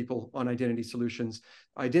other people on identity solutions.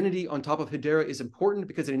 Identity on top of Hedera is important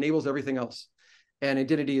because it enables everything else. And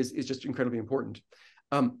identity is just incredibly important.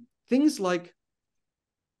 Things like,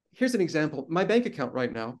 here's an example. My bank account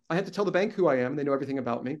right now, I have to tell the bank who I am. They know everything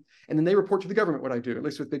about me. And then they report to the government what I do, at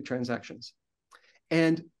least with big transactions.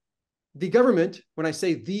 And the government, when I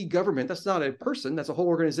say the government, that's not a person, that's a whole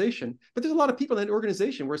organization. But there's a lot of people in that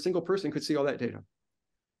organization where a single person could see all that data.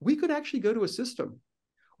 We could actually go to a system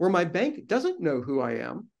where my bank doesn't know who I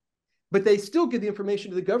am, but they still give the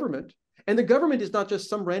information to the government. And the government is not just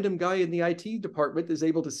some random guy in the IT department that is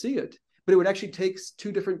able to see it, but it would actually take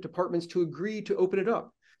two different departments to agree to open it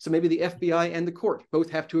up. So maybe the FBI and the court both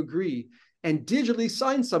have to agree and digitally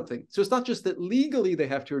sign something. So it's not just that legally they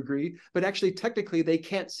have to agree, but actually technically they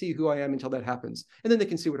can't see who I am until that happens. And then they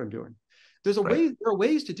can see what I'm doing. There are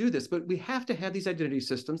ways to do this, but we have to have these identity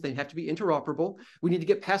systems. They have to be interoperable. We need to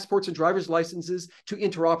get passports and driver's licenses to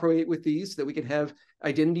interoperate with these, so that we can have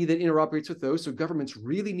identity that interoperates with those. So governments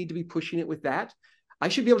really need to be pushing it with that. I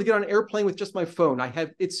should be able to get on an airplane with just my phone.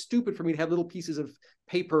 It's stupid for me to have little pieces of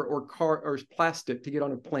paper or plastic to get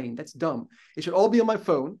on a plane. That's dumb. It should all be on my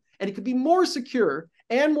phone, and it could be more secure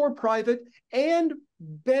and more private and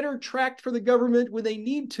better tracked for the government when they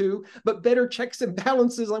need to, but better checks and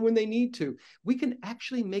balances on when they need to. We can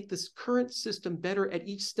actually make this current system better at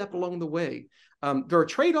each step along the way. There are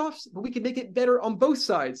trade-offs, but we can make it better on both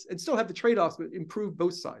sides and still have the trade-offs, but improve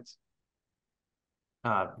both sides.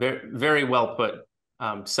 Very, very well put.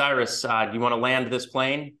 Cyrus, do you want to land this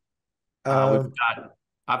plane?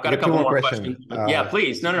 I've got a couple more questions. Yeah,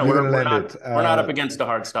 please. No, we're not up against a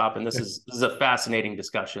hard stop, and this is a fascinating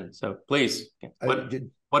discussion. So please,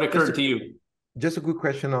 what occurred to you? Just a quick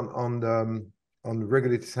question on the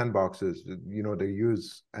regulated sandboxes. You know, they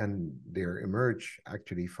use and they emerge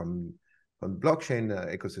actually from blockchain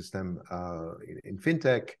ecosystem in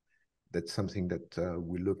fintech. That's something that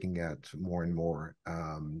we're looking at more and more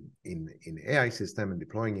in AI system and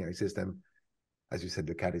deploying AI system. As you said,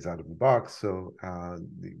 the cat is out of the box, so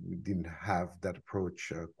we didn't have that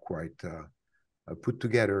approach quite put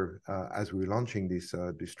together as we were launching this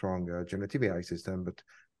strong generative AI system. But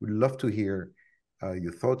we'd love to hear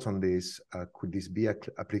your thoughts on this. Could this be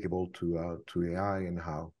applicable to AI, and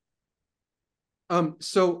how?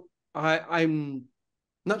 So I'm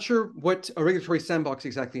not sure what a regulatory sandbox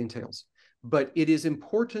exactly entails, but it is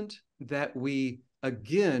important that we,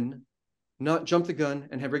 again, not jump the gun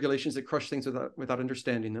and have regulations that crush things without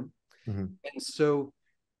understanding them. Mm-hmm. And so,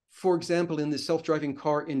 for example, in the self-driving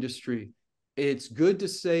car industry, it's good to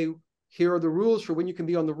say, here are the rules for when you can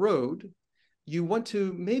be on the road. You want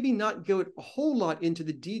to maybe not go a whole lot into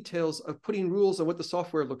the details of putting rules on what the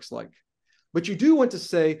software looks like. But you do want to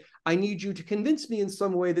say, I need you to convince me in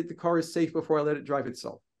some way that the car is safe before I let it drive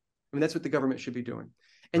itself. I mean, that's what the government should be doing.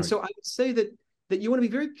 And so I would say that you want to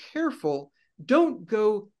be very careful. Don't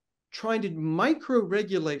go trying to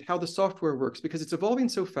micro-regulate how the software works, because it's evolving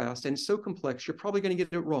so fast and so complex, you're probably going to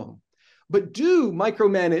get it wrong. But do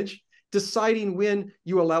micromanage deciding when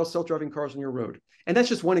you allow self-driving cars on your road. And that's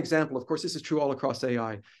just one example. Of course, this is true all across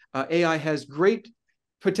AI. AI has great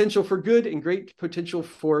potential for good and great potential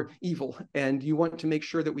for evil. And you want to make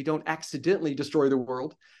sure that we don't accidentally destroy the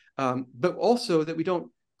world, but also that we don't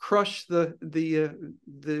crush the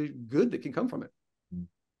good that can come from it.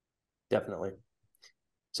 Definitely.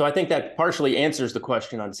 So I think that partially answers the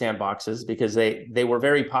question on sandboxes, because they were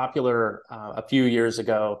very popular a few years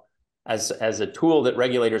ago as a tool that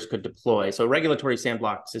regulators could deploy. So regulatory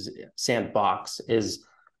sandbox is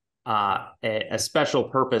a special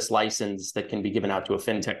purpose license that can be given out to a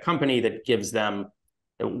fintech company that gives them,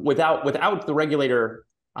 without the regulator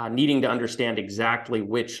needing to understand exactly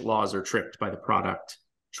which laws are tripped by the product,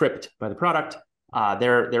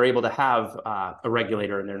 they're able to have a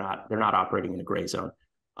regulator, and they're not operating in a gray zone.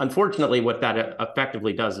 Unfortunately, what that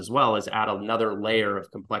effectively does as well is add another layer of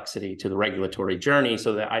complexity to the regulatory journey,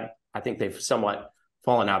 so that I think they've somewhat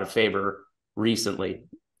fallen out of favor recently.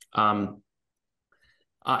 In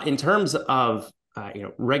terms of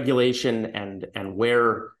regulation and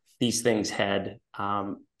where these things head,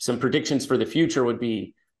 some predictions for the future would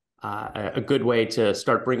be a good way to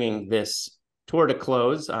start bringing this toward a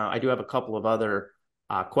close. I do have a couple of other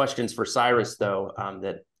questions for Cyrus, though,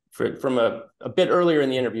 that from a bit earlier in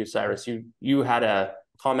the interview, Cyrus, you had a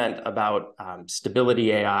comment about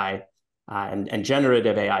stability AI and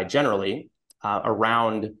generative AI generally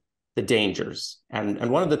around the dangers. And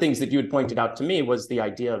one of the things that you had pointed out to me was the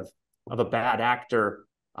idea of a bad actor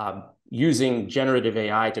using generative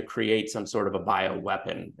AI to create some sort of a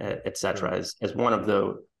bioweapon, et cetera, as one of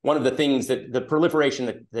the things that the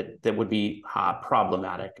proliferation that would be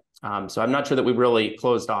problematic. So I'm not sure that we really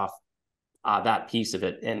closed off that piece of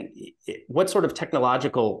it. And what sort of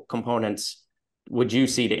technological components would you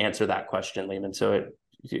see to answer that question, Leemon? So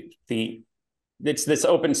it's this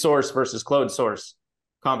open source versus closed source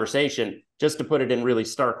conversation. Just to put it in really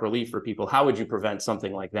stark relief for people, how would you prevent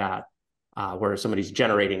something like that, where somebody's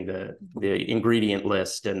generating the ingredient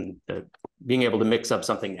list and being able to mix up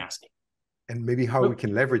something nasty? And maybe how we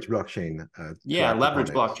can leverage blockchain. Leverage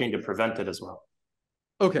blockchain to prevent it as well.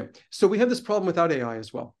 Okay, so we have this problem without AI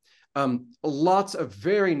as well. Lots of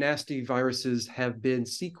very nasty viruses have been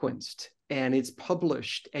sequenced, and it's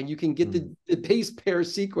published, and you can get the base pair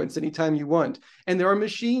sequence anytime you want. And there are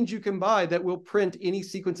machines you can buy that will print any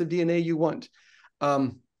sequence of DNA you want.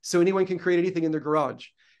 So anyone can create anything in their garage.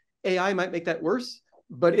 AI might make that worse,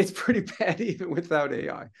 but it's pretty bad even without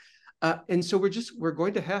AI. And so we're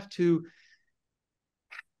going to have to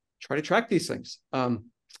try to track these things,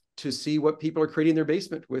 to see what people are creating in their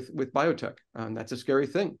basement with biotech. That's a scary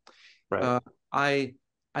thing. Right.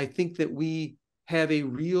 I think that we have a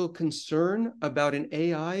real concern about an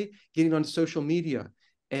AI getting onto social media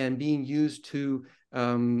and being used to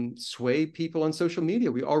sway people on social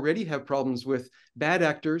media. We already have problems with bad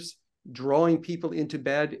actors drawing people into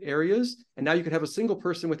bad areas. And now you could have a single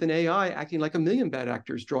person with an AI acting like a million bad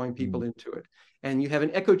actors drawing people into it. And you have an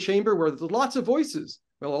echo chamber where there's lots of voices.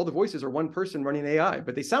 Well, all the voices are one person running AI,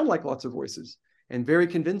 but they sound like lots of voices and very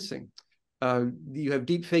convincing. You have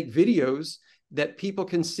deep fake videos that people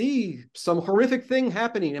can see some horrific thing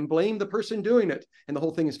happening and blame the person doing it. And the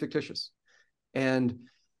whole thing is fictitious. And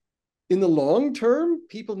in the long term,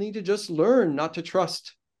 people need to just learn not to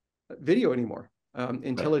trust video anymore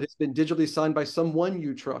until it has been digitally signed by someone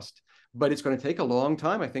you trust. But it's going to take a long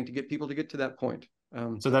time, I think, to get people to get to that point.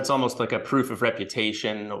 So that's almost like a proof of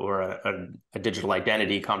reputation or a digital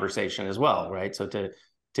identity conversation as well, right? So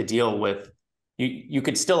to deal with, you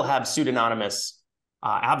could still have pseudonymous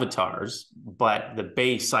avatars, but the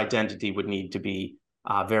base identity would need to be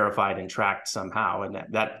verified and tracked somehow, and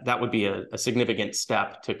that would be a significant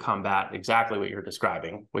step to combat exactly what you're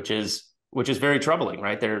describing, which is very troubling,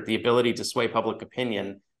 right? The ability to sway public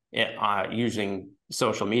opinion using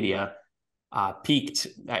social media peaked.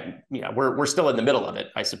 We're still in the middle of it,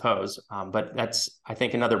 I suppose, but that's, I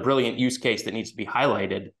think, another brilliant use case that needs to be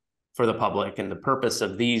highlighted for the public. And the purpose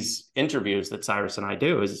of these interviews that Cyrus and I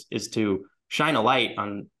do is to shine a light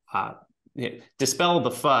on, dispel the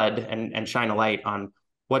FUD and shine a light on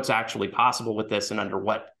what's actually possible with this and under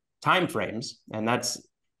what timeframes. And that's,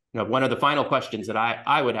 one of the final questions that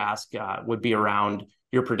I would ask would be around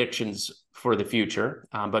your predictions for the future.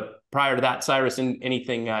 But prior to that, Cyrus,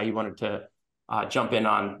 anything you wanted to jump in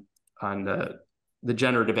on the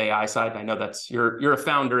generative AI side? I know that's you're a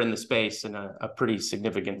founder in the space and a pretty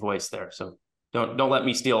significant voice there. So don't let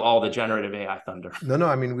me steal all the generative AI thunder. No.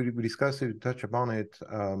 I mean, we discussed it, touch upon it.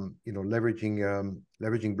 Leveraging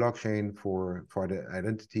blockchain for the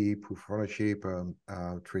identity, proof of ownership,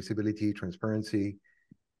 traceability, transparency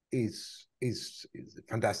is a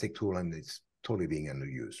fantastic tool, and it's totally being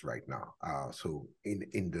underused right now. So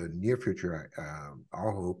in the near future,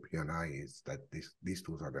 our hope here and I is that these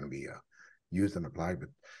tools are going to be used and applied. But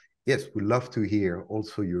yes, we'd love to hear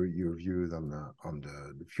also your views on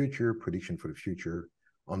the future, prediction for the future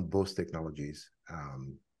on both technologies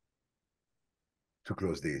to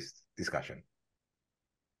close this discussion.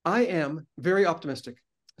 I am very optimistic.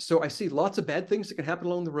 So I see lots of bad things that can happen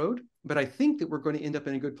along the road, but I think that we're going to end up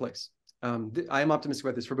in a good place. I am optimistic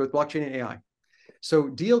about this for both blockchain and AI. So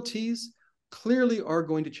DLTs clearly are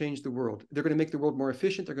going to change the world. They're going to make the world more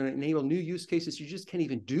efficient. They're going to enable new use cases you just can't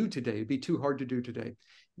even do today. It'd be too hard to do today.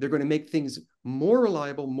 They're going to make things more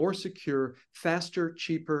reliable, more secure, faster,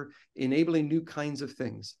 cheaper, enabling new kinds of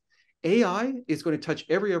things. AI is going to touch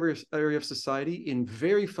every area of society in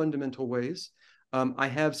very fundamental ways. I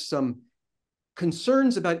have some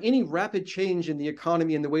concerns about any rapid change in the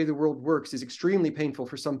economy and the way the world works is extremely painful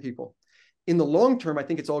for some people. In the long term, I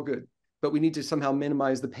think it's all good, but we need to somehow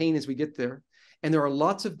minimize the pain as we get there. And there are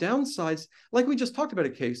lots of downsides, like we just talked about a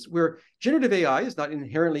case where generative AI is not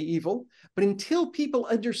inherently evil, but until people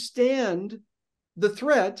understand the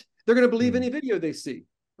threat, they're going to believe any video they see.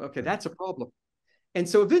 Okay, that's a problem. And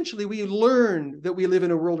so eventually we learn that we live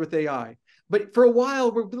in a world with AI. But for a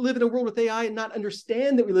while, we live in a world with AI and not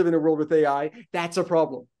understand that we live in a world with AI. That's a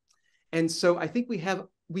problem. And so I think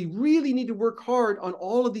we really need to work hard on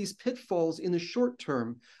all of these pitfalls in the short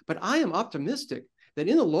term. But I am optimistic that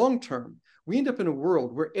in the long term, we end up in a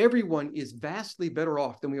world where everyone is vastly better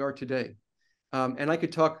off than we are today. And I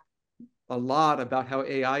could talk a lot about how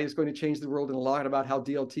AI is going to change the world and a lot about how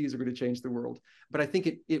DLTs are going to change the world. But I think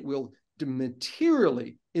it will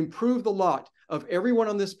materially improve the lot of everyone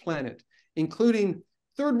on this planet, including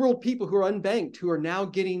third world people who are unbanked, who are now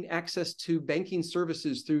getting access to banking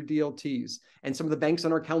services through DLTs. And some of the banks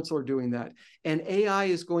on our council are doing that. And AI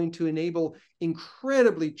is going to enable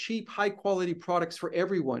incredibly cheap, high quality products for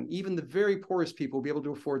everyone. Even the very poorest people will be able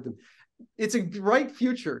to afford them. It's a bright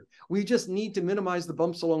future. We just need to minimize the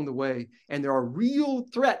bumps along the way. And there are real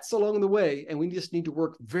threats along the way. And we just need to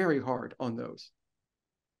work very hard on those.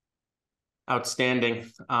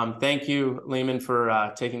 Outstanding. Thank you, Leemon,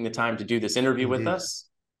 for taking the time to do this interview with us.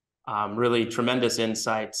 Really tremendous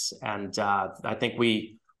insights. And I think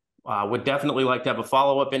we would definitely like to have a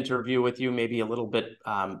follow-up interview with you, maybe a little bit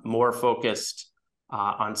more focused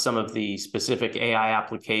on some of the specific AI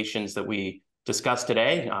applications that we discussed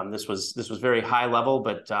today. This was very high level,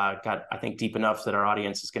 but got, I think, deep enough that our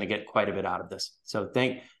audience is going to get quite a bit out of this. So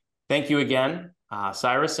thank you again,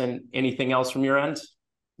 Cyrus. And anything else from your end?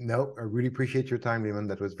 No, I really appreciate your time, Leemon.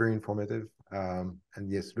 That was very informative. And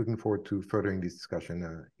yes, looking forward to furthering this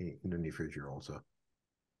discussion in the near future also.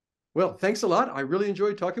 Well, thanks a lot. I really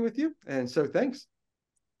enjoyed talking with you. And so thanks.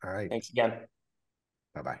 All right. Thanks again.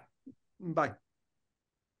 Bye-bye. Bye.